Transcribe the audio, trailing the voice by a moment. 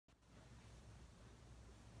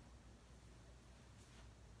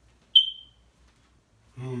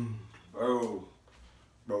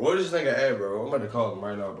Where this nigga at, bro? I'm about to call him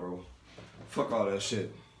right now, bro. Fuck all that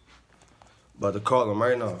shit. About to call him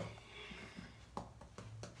right now.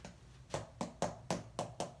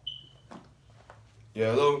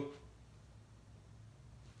 Yeah, hello?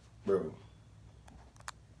 Bro.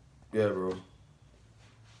 Yeah, bro.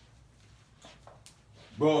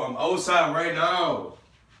 Bro, I'm outside right now.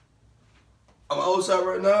 I'm outside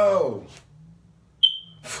right now.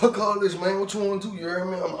 Fuck all this, man. What you want to do? You hear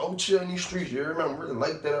me? I'm out here in these streets. You hear me? I'm really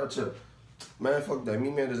like that out here. Man, fuck that.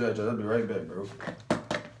 Meet me at this address. I'll be right back, bro.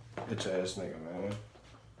 Bitch ass nigga, man.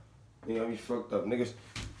 You got me fucked up, niggas.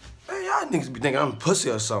 Hey, y'all niggas be thinking I'm a pussy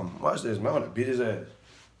or something. Watch this, man. I'm gonna beat his ass.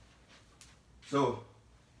 So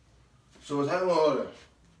what's happening with all that?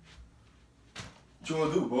 What you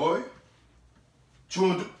wanna do, boy? What you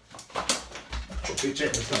wanna do? Shut your bitch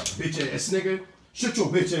ass up, bitch ass nigga. Shut your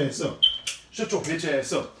bitch ass up. Shut your bitch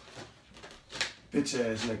ass up. Bitch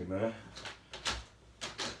ass nigga, man.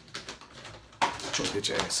 Shut your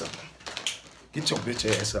bitch ass up. Get your bitch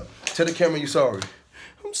ass up. Tell the camera you sorry.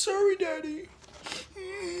 I'm sorry, daddy.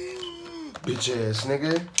 Bitch ass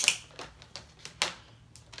nigga.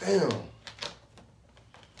 Damn.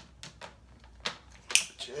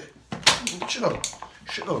 Shut up.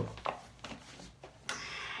 Shut up.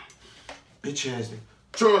 Bitch ass nigga.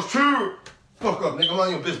 True. Fuck up, nigga.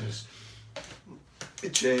 Mind your business.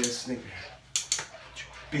 Bitch ass nigga.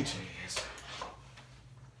 Bitch ass.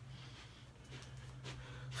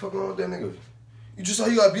 Fuck wrong with that nigga? You just saw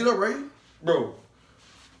you got beat up, right? Bro,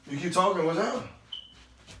 you keep talking, what's happening?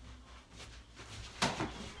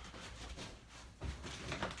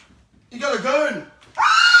 You got a gun!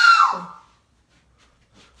 Ah!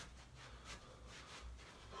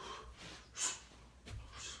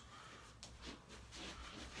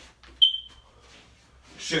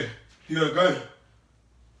 Shit, you got a gun?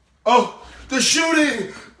 Oh, the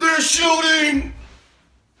shooting! The shooting!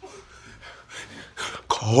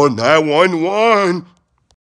 Call 911.